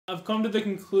I've come to the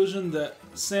conclusion that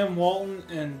Sam Walton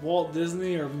and Walt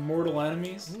Disney are mortal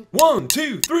enemies. 1,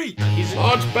 2, 3. He's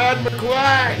Launchpad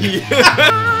McQuack.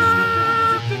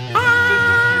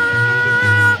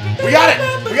 We got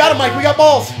it. We got it, Mike. We got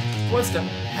balls. One step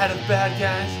ahead of the bad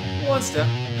guys. One step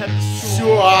ahead of the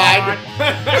Swag.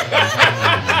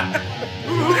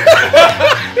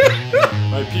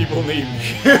 My people need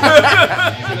me.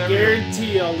 I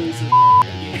guarantee I'll lose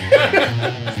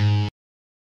this.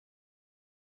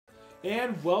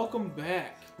 And welcome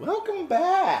back. Welcome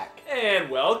back. And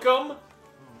welcome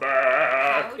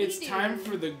back. It's time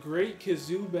for the Great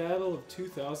Kazoo Battle of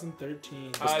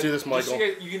 2013. Let's do this, Michael.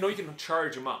 You know you can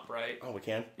charge them up, right? Oh, we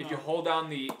can? If you hold down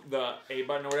the A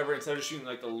button or whatever, instead of shooting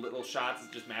like the little shots,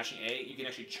 just mashing A, you can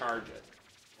actually charge it.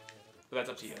 But that's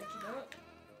up to you.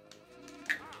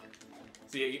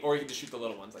 See, or you can just shoot the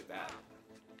little ones like that.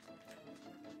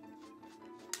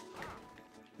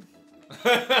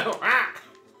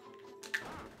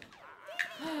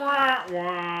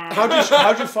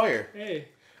 How'd you fire? Hey.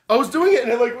 I was doing it,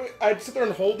 and I'd sit there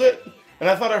and hold it, and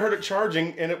I thought I heard it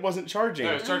charging, and it wasn't charging.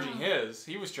 No, it was charging his.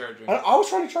 He was charging. I was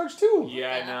trying to charge too.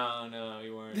 Yeah, no,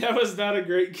 you weren't. That was not a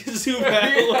Great Kazoo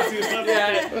Battle of 2013.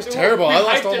 That was terrible. I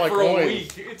lost all my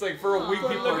coins. It's like for a week,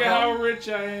 people Look were at how rich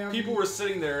I am. People were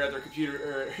sitting there at their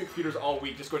computers all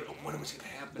week, just going, "Oh, when was going to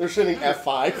happen?" They're sitting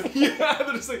F5. Yeah,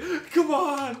 they're just like, "Come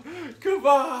on."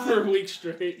 For a week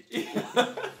straight.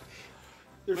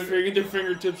 Their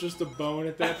fingertips just a bone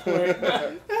at that point.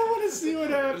 I want to see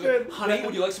what happened. Like, honey,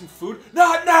 would you like some food?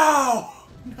 Not now!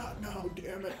 Not now,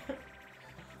 damn it.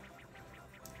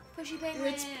 Pushy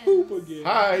penguin. It's poop again.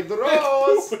 Hi, the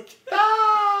rose. He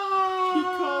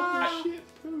called the shit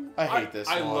poop. I hate this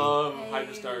I one. love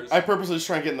Hydra Stars. I purposely just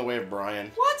try and get in the way of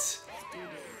Brian. What?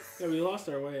 Yeah, we lost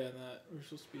our way on that. We're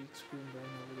supposed to be screwing Brian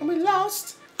over. And we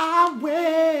lost our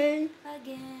way.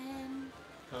 Again.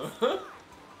 Huh?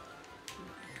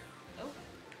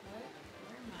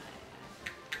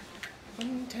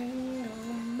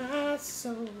 Untangle my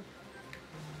soul.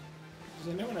 Does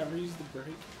anyone ever use the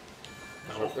brake?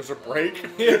 Oh, there's a break.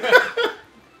 What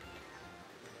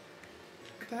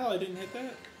the hell? I didn't hit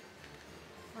that?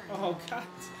 Oh, God.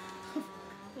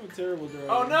 I'm a terrible driver.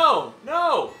 Oh,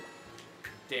 no!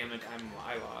 Damn it,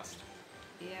 I lost.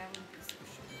 Yeah.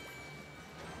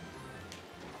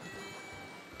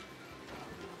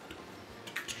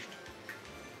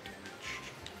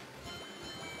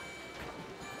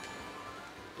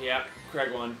 Yeah,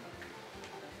 Craig won.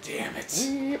 Damn it.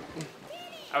 Yep.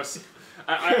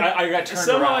 I got turned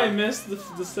Somehow around. I missed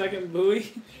the second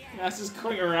buoy. I was just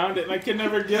going around it and I could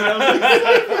never get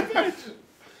up.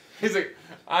 He's like,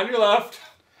 on your left.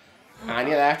 On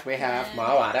your left, we have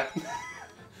my water.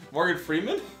 Morgan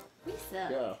Freeman? We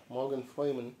suck. Yeah, Morgan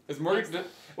Freeman. Is Morgan...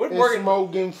 What It's Morgan...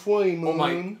 Morgan Freeman. Oh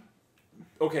my...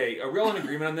 Okay, are we all in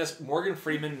agreement on this? Morgan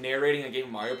Freeman narrating a game of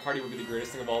Mario Party would be the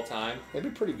greatest thing of all time.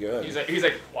 That'd be pretty good. He's like,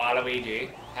 Waluigi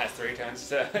has 3 times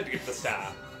to get the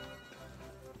star.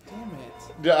 Damn it.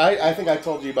 Yeah, I think I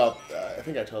told you about. I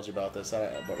think I told you about this,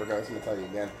 but regardless, I'm gonna tell you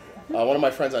again. One of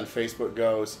my friends on Facebook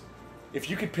goes, "If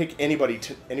you could pick anybody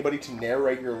to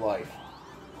narrate your life,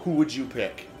 who would you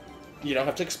pick? You don't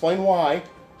have to explain why.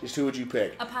 Just who would you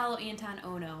pick?" Apollo Anton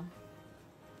Ono.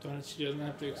 She doesn't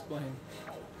have to explain.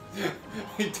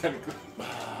 He technically...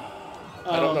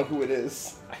 I don't know who it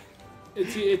is.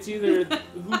 It's either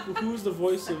who's the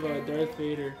voice of Darth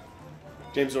Vader?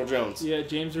 James Earl Jones. Yeah,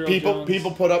 James Earl Jones.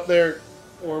 People put up there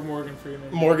Or Morgan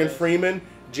Freeman. Morgan Freeman,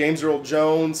 James Earl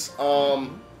Jones. There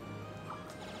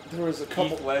was a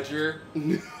couple. Heath Ledger.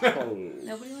 Nobody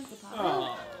wants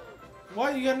Apollo. Oh.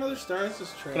 Why? You got another star? It's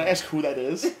just trash. Can I ask who that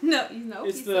is? No, you know.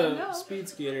 It's he the said no. speed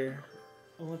skater.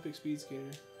 Olympic speed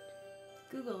skater.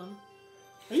 Google him.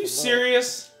 Are you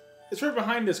serious? It's right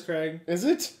behind us, Craig. Is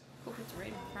it? Hope it's right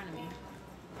in front of me.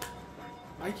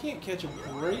 I can't catch a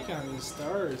break on these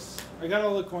stars. I got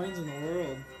all the coins in the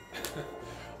world.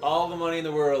 All the money in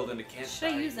the world and it can't Should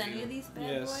I buy use you. any of these bad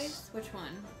Yes. boys? Which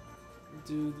one?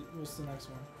 Dude, what's the next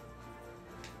one?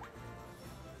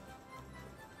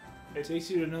 It takes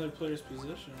you to another player's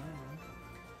position.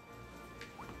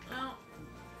 I Oh,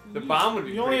 The bomb would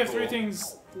be don't know. You only have pretty 3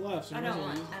 things left. So I you might don't as well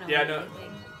want. use I don't Yeah, want no.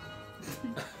 anything.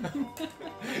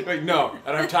 Like, no,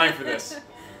 I don't have time for this.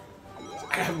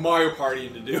 I have Mario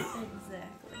Partying to do.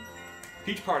 Exactly.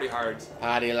 Peach Party Hards.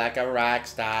 Party like a rock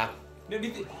star. Now, do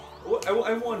you think,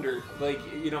 I wonder, like,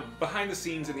 you know, behind the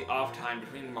scenes in the off time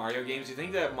between Mario games, do you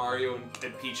think that Mario and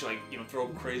Peach, like, you know, throw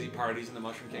crazy parties in the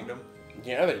Mushroom Kingdom?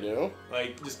 Yeah, they do.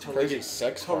 Like, just totally Crazy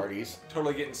sex parties.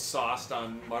 Totally getting sauced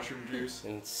on mushroom juice.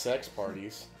 And sex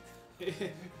parties.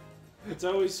 It's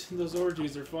always, those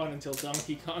orgies are fun until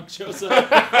Donkey Kong shows up.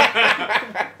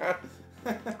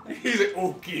 He's like,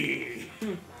 okay.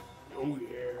 Oh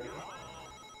yeah.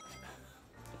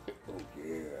 Oh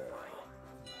yeah.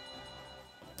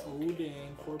 Oh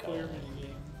dang, 4-player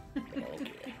minigame.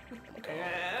 Okay.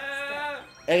 Yeah.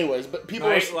 Anyways, but people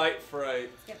Night, light, fright.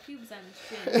 He's got pubes on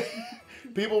his chin.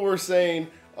 people were saying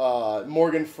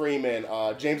Morgan Freeman,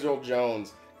 James Earl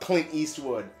Jones, Clint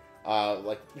Eastwood,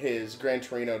 like his Gran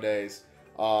Torino days.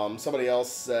 Somebody else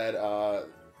said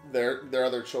their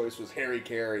other choice was Harry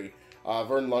Carey,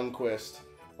 Vern Lundquist,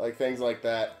 like things like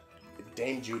that.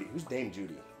 Dame Judy. Who's Dame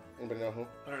Judy? Anybody know who?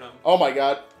 I don't know. Oh my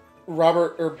God,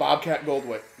 Bobcat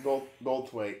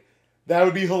Goldthwait. That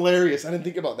would be hilarious. I didn't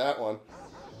think about that one.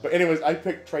 But anyways, I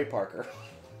picked Trey Parker.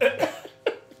 That'd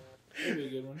be a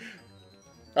good one.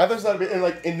 I thought that'd be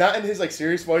and not in his like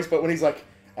serious voice, but when he's like,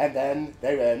 and then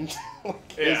they end.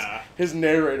 Like, Yeah. his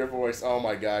narrator voice. Oh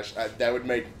my gosh, that would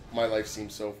make my life seem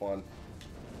so fun.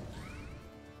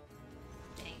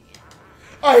 Dang it.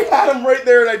 I had him right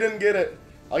there and I didn't get it.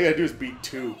 All you gotta do is beat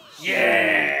 2.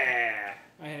 Yeah.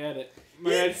 I had it.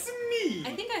 It's me.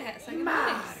 I think I got second place.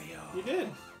 Mario. You did.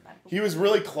 He was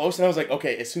really close, and I was like,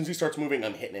 okay, as soon as he starts moving,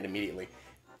 I'm hitting it immediately.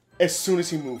 As soon as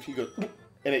he moved, he goes,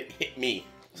 and it hit me.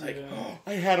 It's like, Yeah.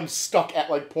 I had him stuck at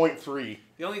like 0.3.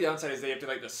 The only downside is they have to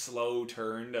like the slow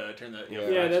turn to turn the.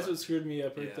 Yeah, that's what screwed me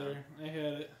up right Yeah. there. I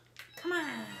had it. Come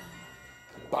on.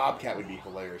 Bobcat would be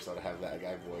hilarious, though, to have that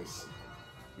guy voice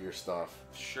your stuff.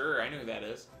 Sure, I know who that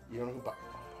is. You don't know who Oh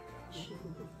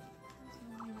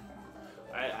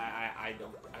my gosh. I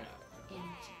don't.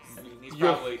 I mean,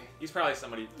 he's probably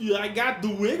somebody. Yeah, I got the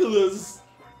wigglers.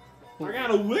 I got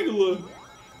a wiggler.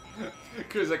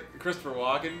 Cause like Christopher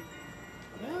Walken.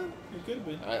 Yeah, it could have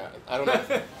been. I don't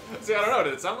know. See, I don't know.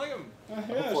 Did it sound like him? Yeah,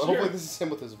 Hopefully sure. this is him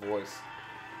with his voice.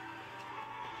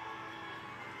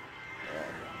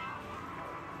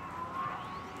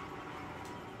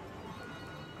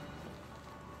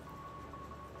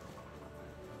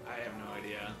 I have no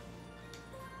idea.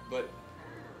 But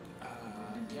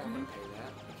yeah, I'm gonna pay that.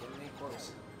 Are you kidding me? Of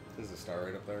course. Is the star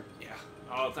right up there? Yeah.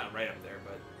 Oh, it's not right up there,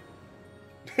 but.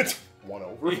 It's 1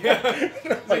 over. Yeah.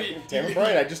 Like, damn it,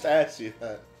 Brian, I just asked you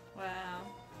that. Wow.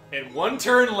 And 1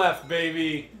 turn left,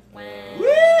 baby. Wow.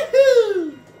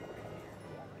 Woohoo!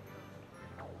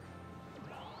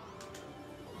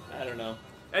 I don't know.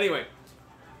 Anyway,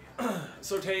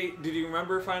 so Tay, did you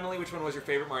remember finally which one was your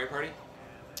favorite Mario Party?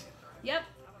 Yep.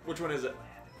 Which one is it?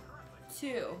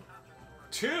 2.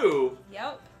 2?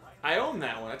 Yep. I own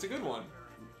that one. That's a good one.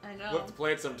 I We'll know. have to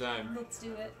play it sometime. Let's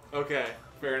do it. Okay,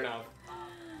 fair enough.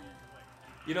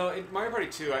 You know, Mario Party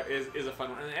 2 is a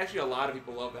fun one, and actually a lot of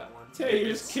people love that one. Hey, you're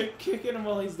just kicking him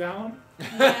while he's down.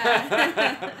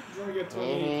 Yeah. He's only got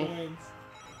 28 points.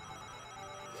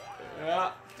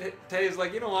 Yeah, Tay's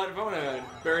like, you know what? If I want to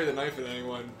bury the knife in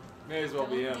anyone, may as well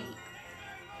be him.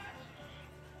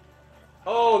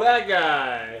 Oh, that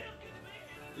guy.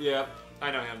 Yep, I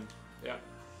know him. Yep.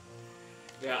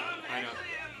 Yeah, I know.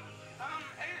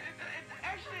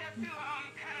 Actually, I feel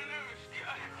kind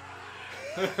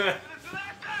of nervous.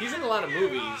 He's in a lot of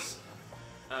movies.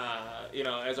 You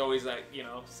know, as always, like, you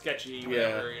know, sketchy,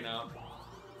 whatever, you know.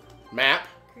 Map?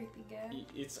 Creepy guy.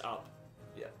 It's up.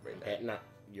 Yeah, right there. No,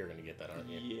 you're gonna get that, aren't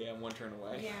you? Yeah, 1 turn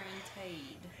away.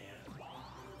 Guaranteed.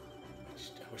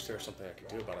 I wish there was something I could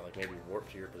do about it, like maybe warp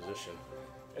to your position.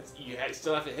 You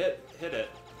still have to hit it.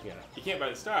 Yeah, You can't buy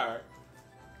the star.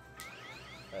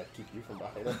 I'd keep you from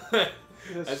behind it.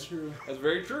 That's true. That's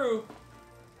very true.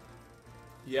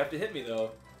 You have to hit me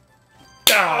though.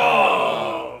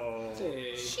 Oh!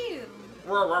 Hey. Shoo.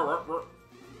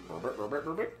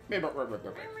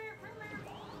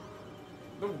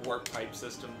 The warp pipe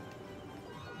system.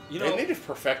 You They know, need to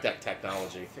perfect that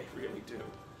technology. they really do.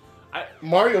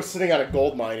 Mario's sitting on a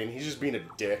gold mine and he's just being a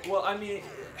dick. Well, I mean,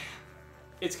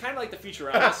 it's kind of like the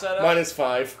Futurama setup.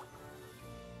 -5.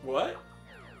 What?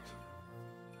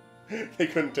 They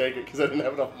couldn't take it because I didn't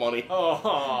have enough money. I Oh.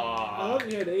 thought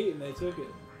you had 8 and they took it.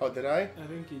 Oh, did I? I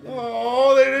think you did.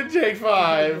 Oh, they didn't take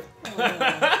 5.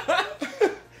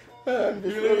 Oh. I'm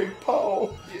defeating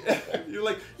Poe. You're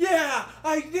like, yeah,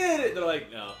 I did it. They're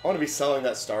like, no. I want to be selling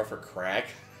that star for crack.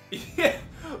 Yeah.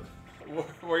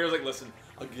 Wario's like, listen,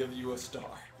 I'll give you a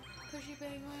star. Pushy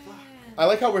penguin. I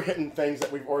like how we're hitting things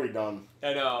that we've already done.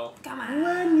 I know. Come on.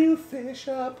 When you fish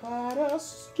upon a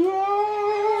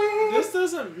star. This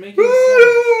doesn't make any sense.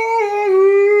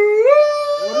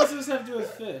 What does this have to do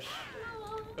with fish?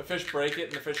 The fish break it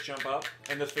and the fish jump up,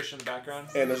 and there's fish in the background.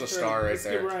 And there's a star right Let's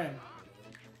there. get Ryan.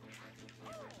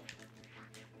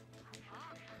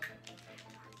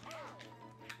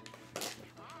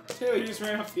 Taylor, you just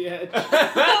ran off the edge. Because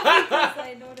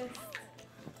I noticed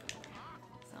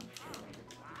something.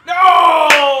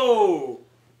 No!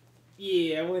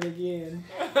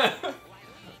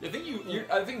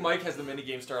 Mike has the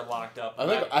minigame star locked up.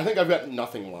 I think I've got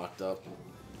nothing locked up.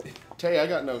 Tay, I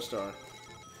got no star.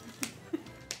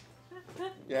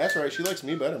 Yeah, that's right. She likes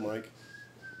me better, Mike.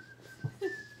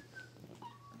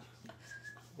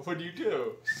 What do you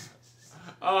do?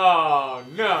 Oh,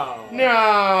 no.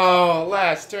 No!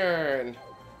 Last turn.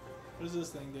 What does this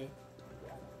thing do?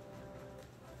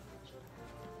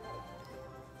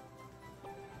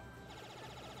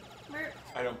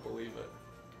 I don't believe it.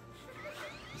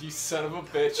 You son of a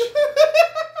bitch.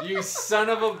 You son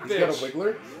of a He's got a bitch.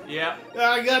 wiggler? Yeah.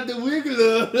 I got the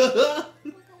wiggler.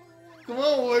 Come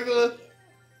on, wiggler.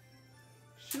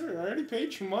 Sure, I already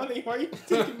paid your money. Why are you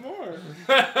taking more?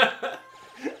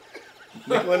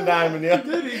 Nickel and diamond, yeah.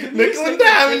 Did Nickel and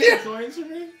diamond, yeah. Coins for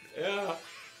me? Yeah.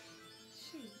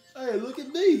 Hey, look at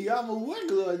me. I'm a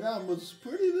wiggler and I'm a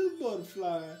pretty little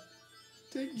butterfly.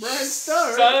 Take Brian's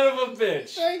star. Son of a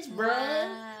bitch. Thanks,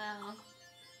 Brian. Wow.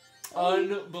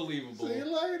 Unbelievable. See you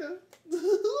later.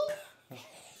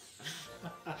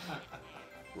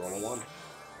 Roll a 1.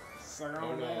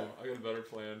 Oh no, I got a better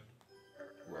plan.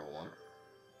 Roll a 1.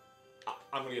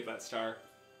 I'm gonna get that star.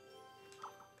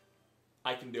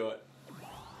 I can do it.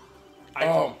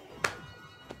 I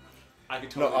can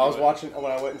No, totally I was do it. watching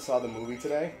when I went and saw the movie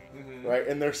today, right?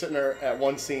 And they're sitting there at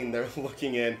one scene. They're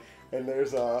looking in, and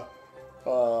there's they're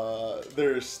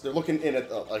looking in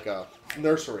at like a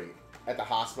nursery at the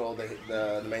hospital.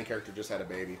 The main character just had a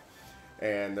baby,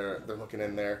 and they're looking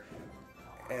in there,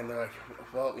 and they're like,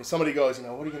 well, somebody goes,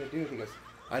 what are you gonna do? He goes,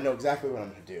 I know exactly what I'm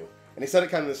gonna do. And he said it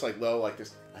kind of this like low, like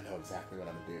this. I know exactly what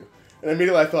I'm gonna do. And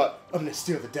immediately I thought, I'm gonna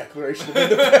steal the Declaration of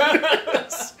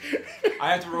Independence.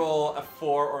 I have to roll a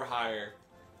 4 or higher.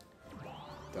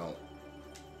 Don't.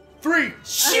 3.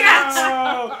 Shit!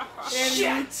 Oh,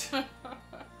 Shit!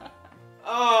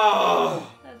 Oh!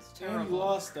 That's and terrible. you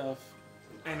lost stuff.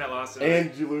 And I lost it.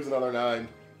 And you lose another 9.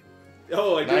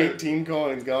 Oh, I did. 19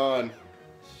 coins gone.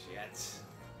 Shit.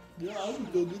 Yeah, I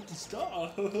would go get the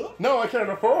star. No, I can't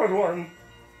afford one.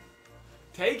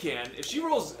 Tay can. If she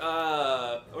rolls,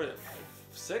 what is it,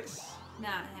 6?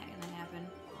 Not gonna happen.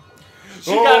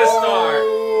 She got a star.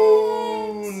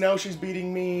 Oh, now she's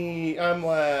beating me. I'm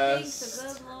Thanks,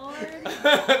 last. the good Lord.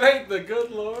 Thank the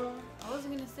good Lord. I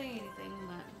wasn't gonna say anything,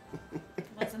 but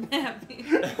wasn't happy.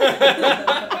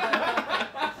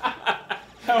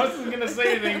 I wasn't gonna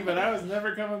say anything, but I was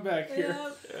never coming back here.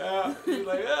 Yep. Yeah. He's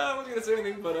like, I wasn't gonna say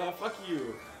anything, but fuck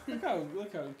you.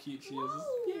 Look how cute she is.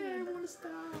 Yeah, I want a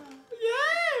star.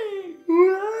 Yay!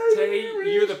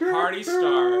 Tay, you're the party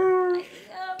star. Yep.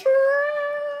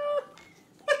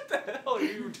 What the hell are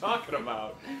you talking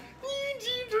about?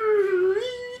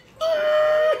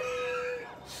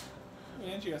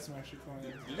 And she got some extra coins.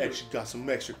 And she got some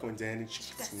extra coins and she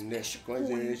got some extra coins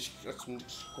and she got some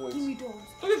extra Give coins. me those.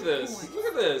 Look at this. Look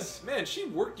at this. Man, she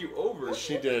worked you over.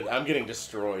 She did. I'm getting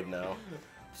destroyed now.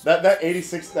 That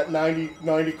 86, that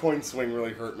 90 coin swing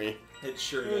really hurt me. It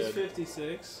sure It was did.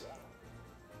 56.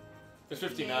 It's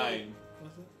 59.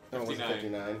 Was it? No, it wasn't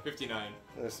 59. 59.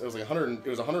 It was like 100. It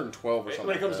was 112 or something.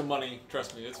 When it comes to like money,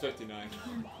 trust me, it's 59.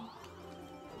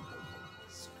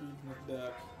 Scrooge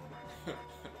McDuck.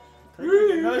 Craig, we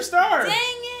get another star. Dang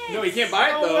it! No, you can't buy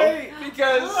it Oh, though. wait.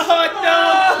 Because. Oh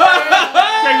no!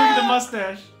 Craig, look at the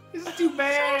mustache. This is too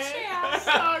bad.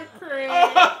 Sorry, Craig.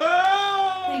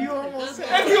 Thanks, You the almost good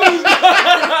had Lord.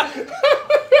 that.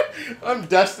 I'm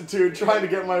destitute, trying to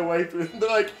get my way through. They're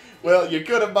like, "Well, you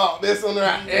could have bought this one,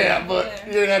 right? Yeah, but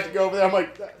you're gonna have to go over there." I'm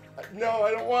like, "No,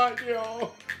 I don't want you."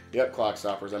 Yep, clock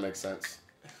stoppers. That makes sense.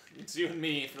 It's you and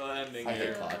me for the ending I hate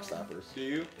here. clock stoppers. Do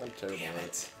you? I'm terrible Damn at it.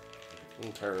 it.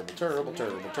 I'm terrible, terrible,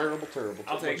 terrible, terrible, terrible.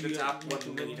 I'll take the you top got?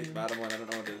 one, then you take the bottom one. I don't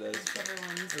know what it is. Whichever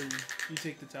ones. Or you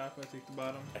take the top, I take the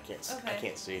bottom. I can't. I Okay.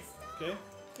 can't see. Okay?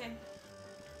 Okay.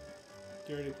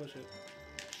 Get ready to push it.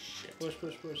 Shit. Push,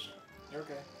 push, push.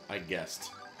 Okay. I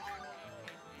guessed.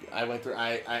 I went through.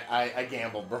 I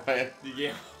gambled, Brian.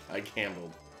 Yeah. I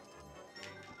gambled.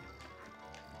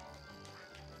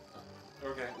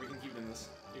 Okay, we can keep in this.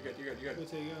 You're good. You're good. You're good.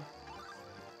 There you go.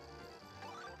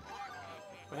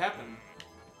 What happened?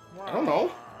 I don't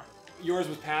know. Yours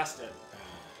was past it.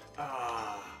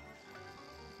 Ah.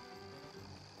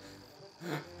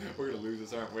 We're gonna lose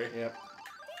this, aren't we? Yep.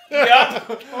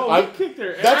 Yep. Oh, I- we kicked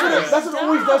their That's what, ass. that's what it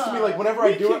always does to me. Like whenever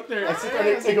I We do kicked it, their I sit there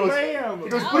and ass. it goes. Bam. It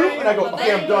goes Bam. boop, and I go, Bam.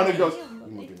 okay, I'm done. And it goes, Bam.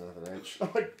 you move another inch. I'm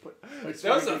like, but I That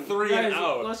swear was to a God. 3 and Guys,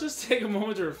 out. let's just take a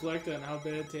moment to reflect on how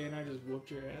bad Tay and I just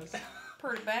whooped your ass.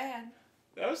 Pretty bad.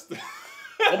 That was the.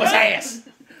 Whoop his ass.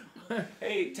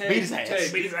 Hey, Tay. Beat his ass. Tay,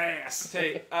 Beat his ass.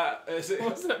 Tay, is it,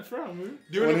 What's that from? Huh?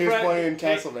 doing When a he was friend- playing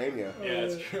Tay- Castlevania. Yeah,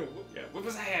 it's true. Yeah, whip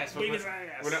his ass. Beat his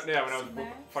ass. When I was See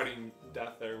there? fighting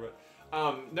death there, but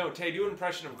No, Tay, do an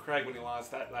impression of Craig when he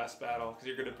lost that last battle, because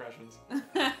you're good at impressions.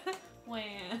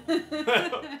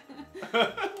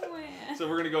 So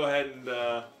we're gonna go ahead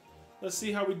and Let's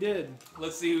see how we did.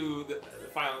 let's see who the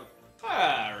final.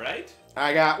 All right.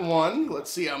 I got 1. Let's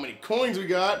see how many coins we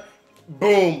got.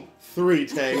 Boom. 3,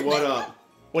 Tay. What up?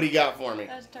 What do you got for me?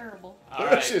 That's terrible. All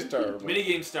That's right. just terrible.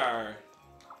 Minigame star.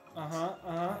 It's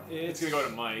It's gonna go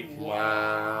to Mike.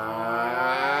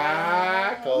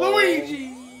 Michael.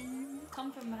 Luigi.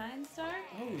 Come from behind, Star?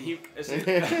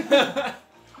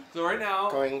 So right now,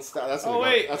 Coin star. That's gonna Oh, go.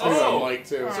 wait. That's gonna go Oh. to Mike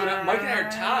too. So now Mike and I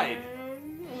are tied.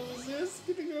 Who's this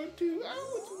gonna go to?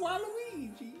 Oh, it's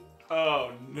Waluigi.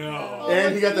 Oh no.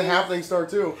 And he got the halfling star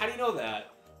too. How do you know that?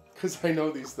 Because I know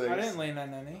these things. I didn't land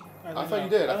on any. I thought you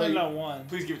did. I I thought landed you- on one.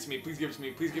 Please give it to me. Please give it to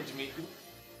me. Please give it to me.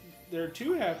 There are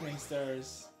 2 happening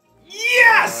stars.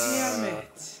 Yes! Damn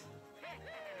it. Does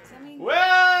that mean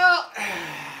Well,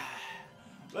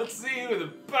 let's see who the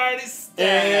party's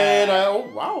And oh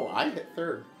wow, I hit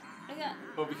 3rd. I got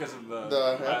Oh, because of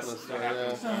the happiness the star,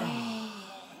 happiness yeah. star.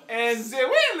 And the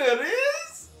winner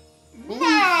is Mario.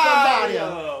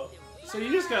 Mario. So you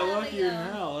just got luckier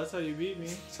than hell. That's how you beat me.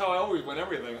 That's how I always win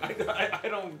everything. I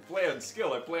don't play on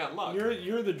skill. I play on luck.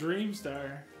 You're the dream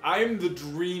star. I'm the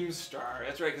dream star.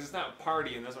 That's right, because it's not a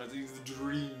party in this one. It's the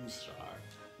dream star.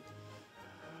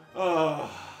 Oh,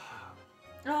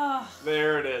 oh,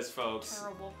 there it is, folks.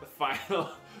 terrible.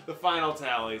 The final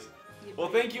tallies. You Well,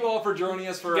 break. thank you all for joining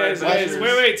us for Guys, our guys,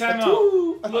 adventures. wait, time out.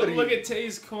 Two, Look at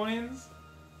Tay's coins.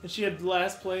 And she had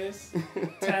last place.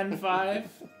 10-5.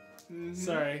 Mhm.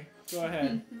 Sorry. Go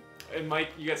ahead. And Mike,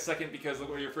 you got second because look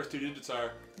what your first 2 digits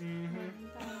are.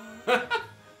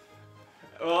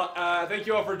 Well, thank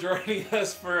you all for joining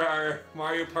us for our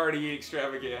Mario Party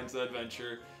extravaganza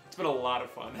adventure. It's been a lot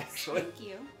of fun, actually. Thank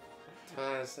you. It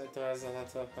was a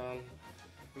lot of fun.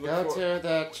 Look Go for- to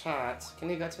the chat. Can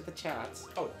you go to the chat?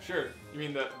 Oh, sure. You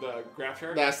mean the graph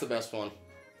chart? That's the best one.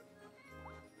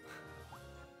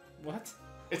 What?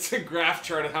 It's a graph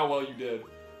chart of how well you did.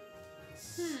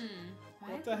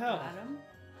 What the hell?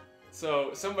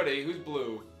 So somebody who's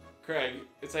blue, Craig,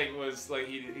 it's like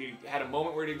he had a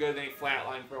moment where he did good, then he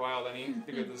flatlined for a while, then he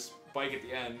did the spike at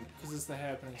the end. Because it's the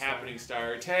happening star. Happening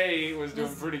star. Tay was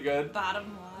doing pretty good.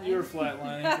 Bottom line. You were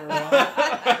flatlining for a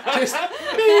while. Just But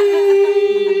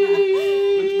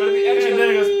at the end, And then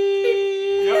it goes.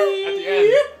 yep, at the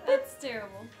end. That's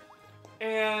terrible.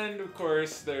 And of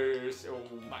course, there's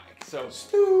Mike. So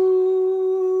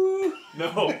Stu.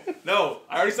 no,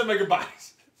 I already said my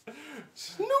goodbyes.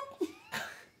 Nope.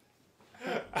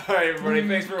 All right, everybody.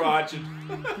 Thanks for watching.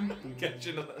 Catch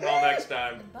you all next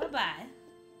time. Bye bye.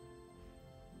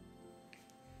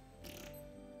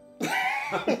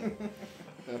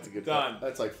 That's a good Done.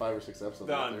 That's like 5 or 6 episodes.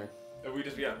 Done. Right there. And we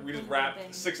just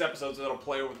wrapped 6 episodes that'll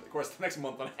play over the course of the next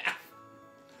month and a half.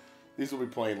 These will be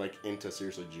playing like into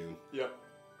seriously June. Yep,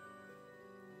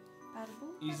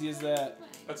 Easy as that.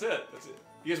 that's it.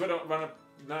 You guys want to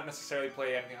not necessarily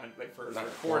play anything on like for Not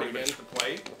recording, but recording. just to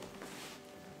play.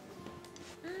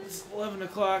 It's 11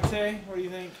 o'clock, Tay. What do you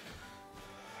think?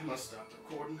 I must stop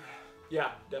recording.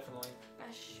 Yeah, definitely.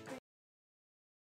 Frustrating.